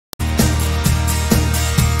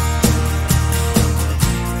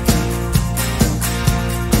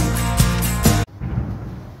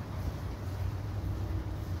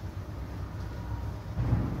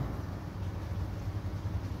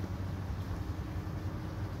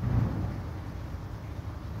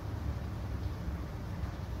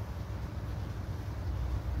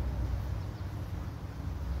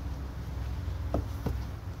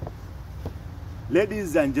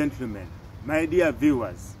Ladies and gentlemen, my dear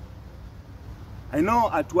viewers, I know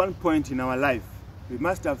at one point in our life, we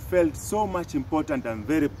must have felt so much important and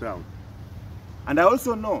very proud. And I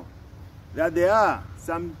also know that there are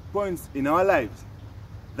some points in our lives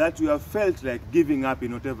that we have felt like giving up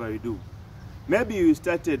in whatever we do. Maybe you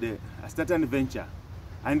started a certain venture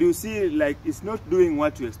and you see like it's not doing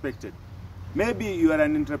what you expected. Maybe you are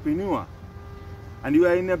an entrepreneur and you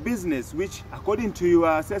are in a business which, according to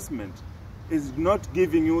your assessment, is not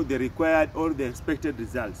giving you the required or the expected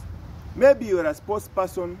results. Maybe you are a sports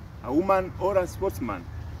person, a woman or a sportsman,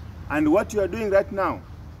 and what you are doing right now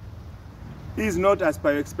is not as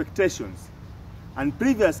per your expectations. And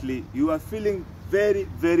previously, you are feeling very,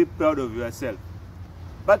 very proud of yourself.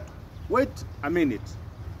 But wait a minute.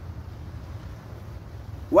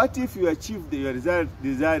 What if you achieve your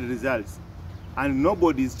desired results and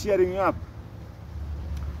nobody is cheering you up?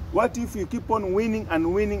 What if you keep on winning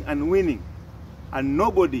and winning and winning and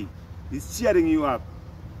nobody is cheering you up?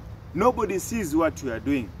 Nobody sees what you are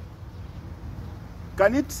doing.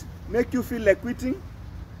 Can it make you feel like quitting?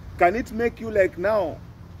 Can it make you like, now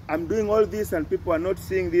I'm doing all this and people are not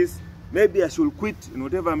seeing this, maybe I should quit in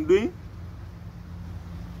whatever I'm doing?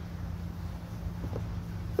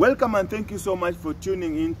 Welcome and thank you so much for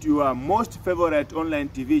tuning in to your most favorite online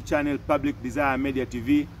TV channel, Public Desire Media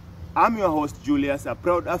TV. I'm your host Julius, a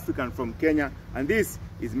proud African from Kenya, and this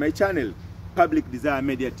is my channel, Public Desire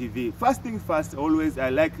Media TV. First thing first, always I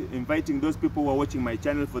like inviting those people who are watching my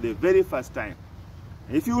channel for the very first time.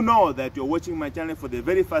 If you know that you're watching my channel for the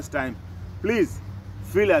very first time, please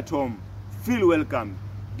feel at home, feel welcome.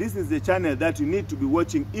 This is the channel that you need to be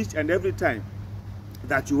watching each and every time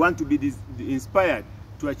that you want to be inspired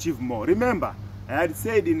to achieve more. Remember, I had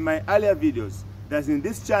said in my earlier videos that in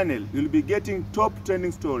this channel you'll be getting top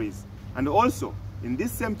trending stories, and also in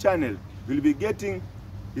this same channel you'll be getting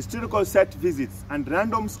historical site visits and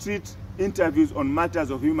random street interviews on matters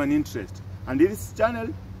of human interest. And this channel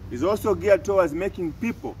is also geared towards making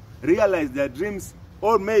people realize their dreams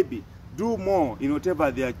or maybe do more in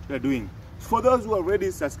whatever they are doing. For those who are already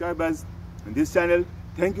subscribers in this channel,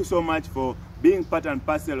 thank you so much for being part and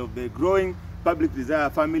parcel of the growing Public Desire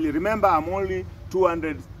family. Remember, I'm only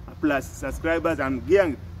 200 plus subscribers and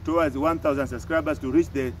gearing towards 1,000 subscribers to reach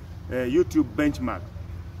the YouTube benchmark.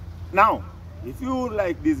 Now, if you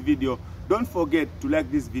like this video, don't forget to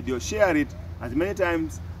like this video, share it as many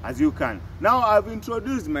times as you can. Now I've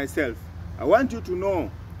introduced myself. I want you to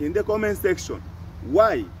know in the comment section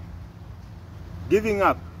why giving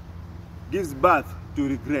up gives birth to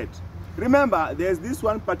regret. Remember, there's this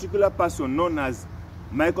one particular person known as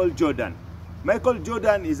Michael Jordan. Michael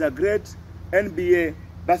Jordan is a great NBA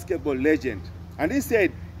basketball legend, and he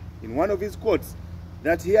said in one of his quotes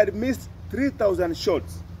that he had missed 3,000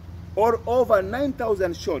 shots or over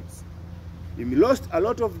 9,000 shots. He lost a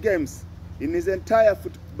lot of games in his entire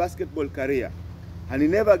basketball career, and he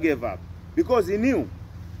never gave up because he knew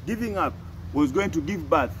giving up was going to give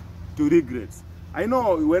birth to regrets. I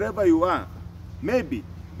know wherever you are, maybe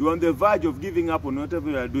you're on the verge of giving up on whatever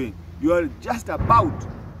you are doing. You are just about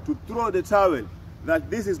to throw the towel, that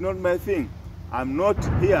this is not my thing. I'm not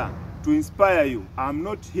here to inspire you. I'm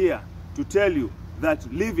not here to tell you that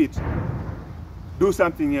leave it, do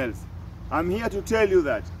something else. I'm here to tell you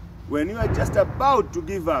that when you are just about to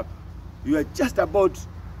give up, you are just about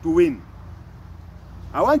to win.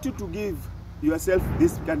 I want you to give yourself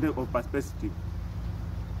this kind of perspective.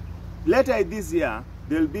 Later this year,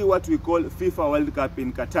 there will be what we call FIFA World Cup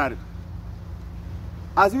in Qatar.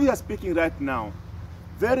 As we are speaking right now,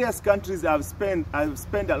 various countries have spent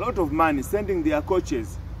a lot of money sending their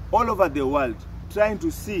coaches all over the world, trying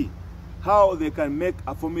to see how they can make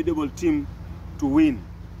a formidable team to win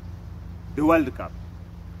the World Cup.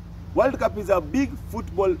 World Cup is a big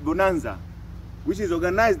football bonanza which is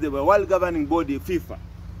organized by the world governing body, FIFA.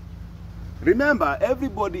 Remember,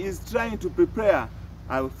 everybody is trying to prepare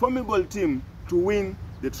a formidable team to win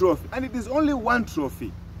the trophy, and it is only one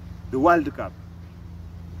trophy, the World Cup.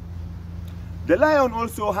 The lion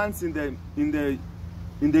also hunts in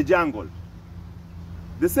the jungle.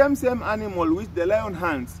 The same animal which the lion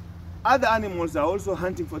hunts, other animals are also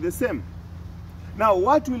hunting for the same. Now,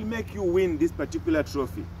 what will make you win this particular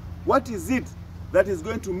trophy? What is it that is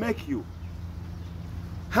going to make you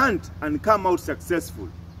hunt and come out successful?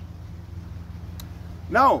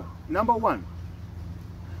 Now, number one,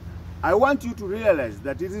 I want you to realize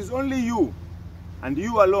that it is only you and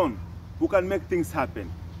you alone who can make things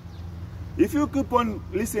happen. If you keep on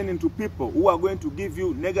listening to people who are going to give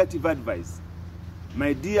you negative advice,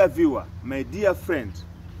 my dear viewer, my dear friend,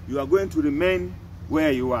 you are going to remain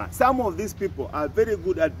where you are. Some of these people are very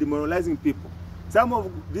good at demoralizing people. Some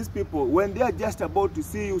of these people, when they are just about to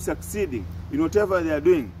see you succeeding in whatever they are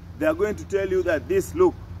doing, they are going to tell you that this,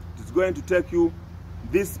 look, it's going to take you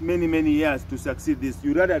this many years to succeed this.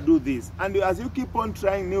 You rather do this. And as you keep on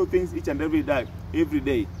trying new things each and every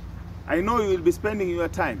day, I know you will be spending your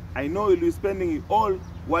time. I know you will be spending all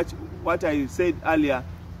what I said earlier,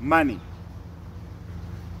 money.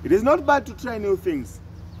 It is not bad to try new things,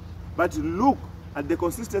 but look at the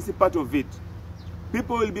consistency part of it.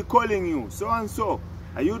 People will be calling you, so and so,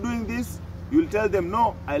 are you doing this? You will tell them,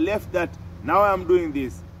 no, I left that, now I'm doing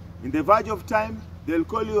this. In the verge of time, they'll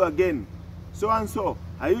call you again, so and so,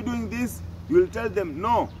 are you doing this? You will tell them,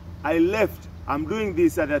 no, I left, I'm doing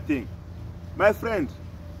this other thing. My friend,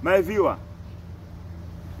 my viewer,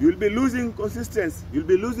 you'll be losing consistency, you'll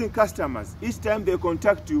be losing customers. Each time they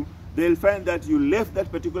contact you, they'll find that you left that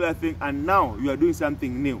particular thing and now you are doing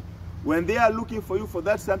something new. When they are looking for you for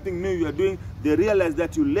that something new you are doing, they realize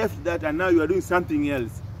that you left that and now you are doing something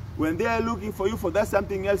else. When they are looking for you for that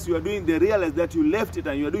something else you are doing, they realize that you left it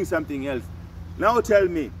and you are doing something else. Now tell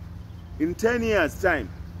me, in 10 years' time,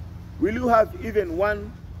 will you have even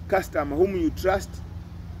one customer whom you trust?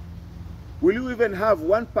 Will you even have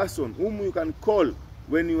one person whom you can call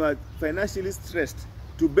when you are financially stressed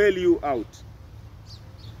to bail you out?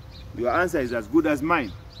 Your answer is as good as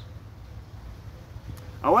mine.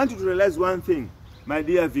 I want you to realize one thing, my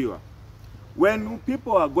dear viewer. When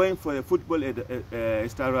people are going for a football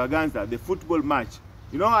extravaganza, the football match,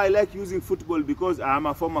 you know, I like using football because I am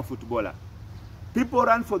a former footballer. People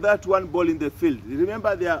run for that one ball in the field.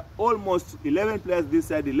 Remember, there are almost 11 players this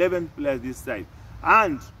side, 11 players this side.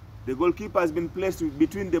 And the goalkeeper has been placed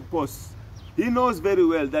between the posts. He knows very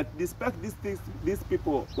well that despite these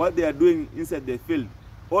people, what they are doing inside the field,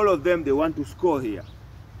 all of them, they want to score here.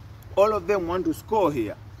 All of them want to score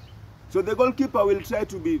here. So the goalkeeper will try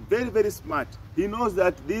to be very smart. He knows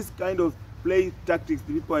that this kind of play tactics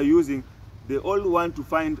the people are using, they all want to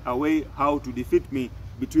find a way how to defeat me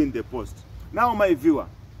between the posts. Now, my viewer,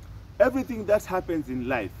 everything that happens in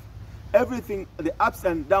life, everything, the ups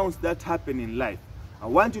and downs that happen in life, I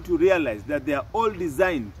want you to realize that they are all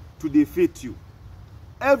designed to defeat you.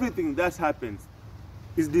 Everything that happens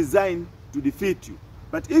is designed to defeat you.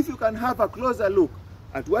 But if you can have a closer look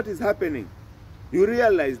at what is happening, you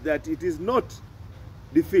realize that it is not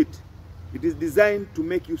defeat. It is designed to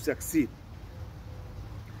make you succeed.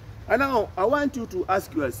 And now, I want you to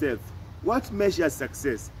ask yourself, what measures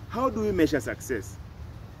success? How do we measure success?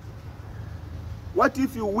 What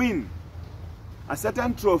if you win a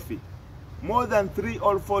certain trophy more than 3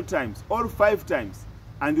 or 4 times or 5 times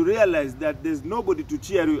and you realize that there's nobody to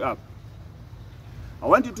cheer you up? I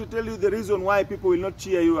want you to tell you the reason why people will not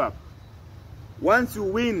cheer you up. Once you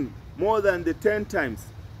win more than the 10 times,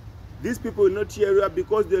 these people will not cheer you up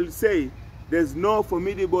because they'll say there's no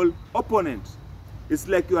formidable opponent. It's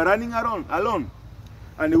like you are running around alone,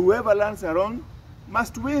 and whoever runs around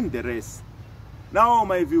must win the race. Now,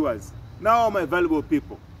 my viewers, now, my valuable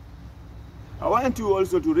people, I want you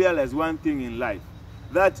also to realize one thing in life,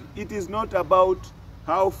 that it is not about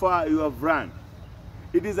how far you have run.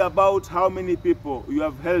 It is about how many people you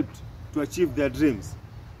have helped to achieve their dreams.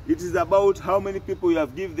 It is about how many people you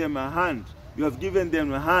have given them a hand. You have given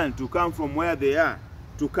them a hand to come from where they are,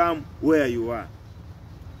 to come where you are.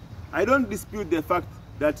 I don't dispute the fact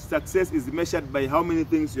that success is measured by how many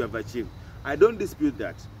things you have achieved. I don't dispute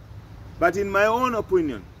that. But in my own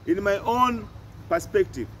opinion, in my own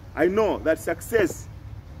perspective, I know that success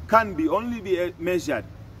can only be measured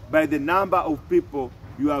by the number of people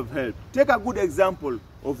you have helped. Take a good example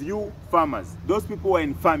of you farmers, those people who are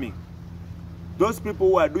in farming, those people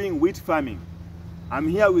who are doing wheat farming. I'm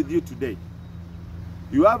here with you today.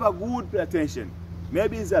 You have a good plantation.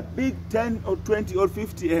 Maybe it's a big 10 or 20 or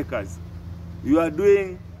 50 acres. You are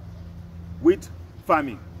doing wheat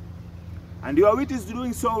farming. And your wheat is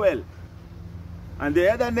doing so well. And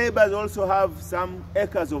the other neighbors also have some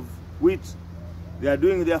acres of wheat. They are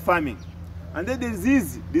doing their farming. And then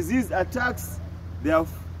disease attacks their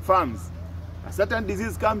farms. A certain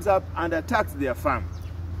disease comes up and attacks their farm.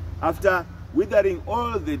 After withering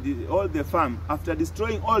all the farm, after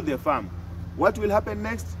destroying all the farm, what will happen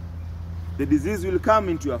next? The disease will come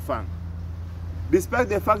into your farm. Despite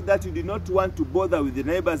the fact that you do not want to bother with the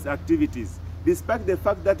neighbor's activities, despite the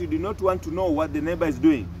fact that you do not want to know what the neighbor is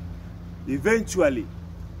doing, eventually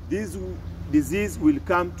this disease will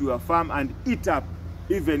come to your farm and eat up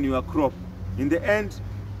even your crop. In the end,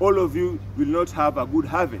 all of you will not have a good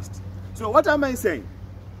harvest. So what am I saying?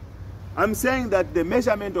 I'm saying that the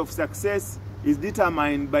measurement of success is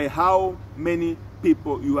determined by how many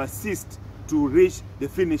people you assist to reach the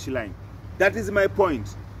finish line. That is my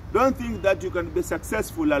point. Don't think that you can be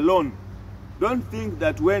successful alone Don't think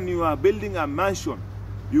that when you are building a mansion,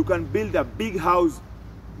 you can build a big house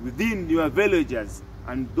within your villagers,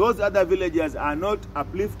 and those other villagers are not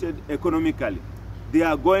uplifted economically. They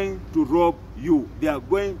are going to rob you. They are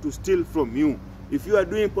going to steal from you. If you are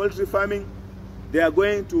doing poultry farming, they are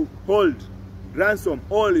going to hold ransom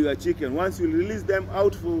all your chicken. Once you release them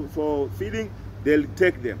out for feeding, they'll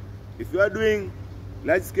take them. If you are doing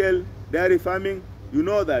large-scale dairy farming, you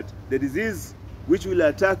know that the disease which will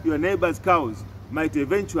attack your neighbor's cows might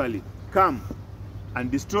eventually come and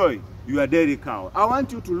destroy your dairy cow. I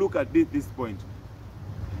want you to look at this point.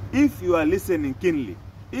 If you are listening keenly,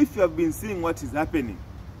 if you have been seeing what is happening,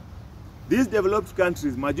 these developed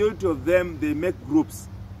countries, majority of them, they make groups.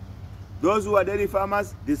 Those who are dairy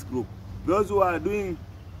farmers, this group. Those who are doing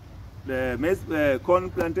corn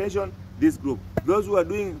plantation, this group. Those who are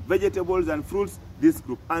doing vegetables and fruits, this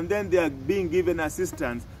group. And then they are being given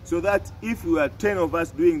assistance so that if we are 10 of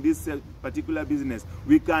us doing this particular business,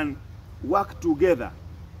 we can work together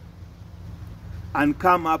and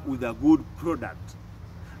come up with a good product.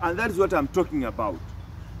 And that is what I'm talking about.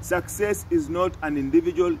 Success is not an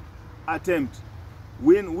individual attempt.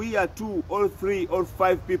 When we are 2 or 3 or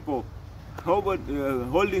 5 people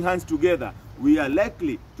holding hands together, we are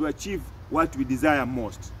likely to achieve what we desire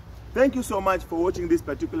most. Thank you so much for watching this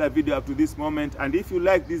particular video up to this moment. And if you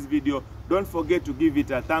like this video, don't forget to give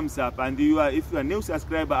it a thumbs up. And if you are a new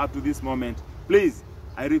subscriber up to this moment, please,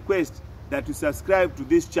 I request that you subscribe to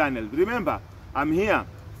this channel. Remember, I'm here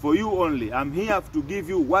for you only. I'm here to give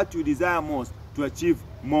you what you desire most to achieve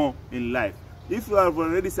more in life. If you have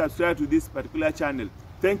already subscribed to this particular channel,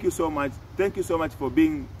 thank you so much. Thank you so much for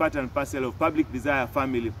being part and parcel of Public Desire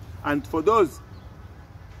family. And for those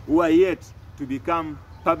who are yet to become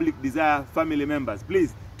Public Desire family members,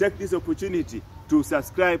 please take this opportunity to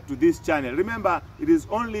subscribe to this channel. Remember, it is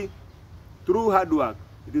only through hard work,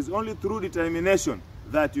 it is only through determination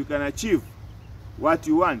that you can achieve what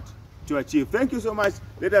you want to achieve. Thank you so much.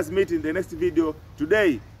 Let us meet in the next video.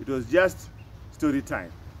 Today, it was just story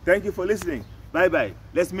time. Thank you for listening. Bye-bye.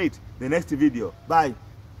 Let's meet the next video. Bye.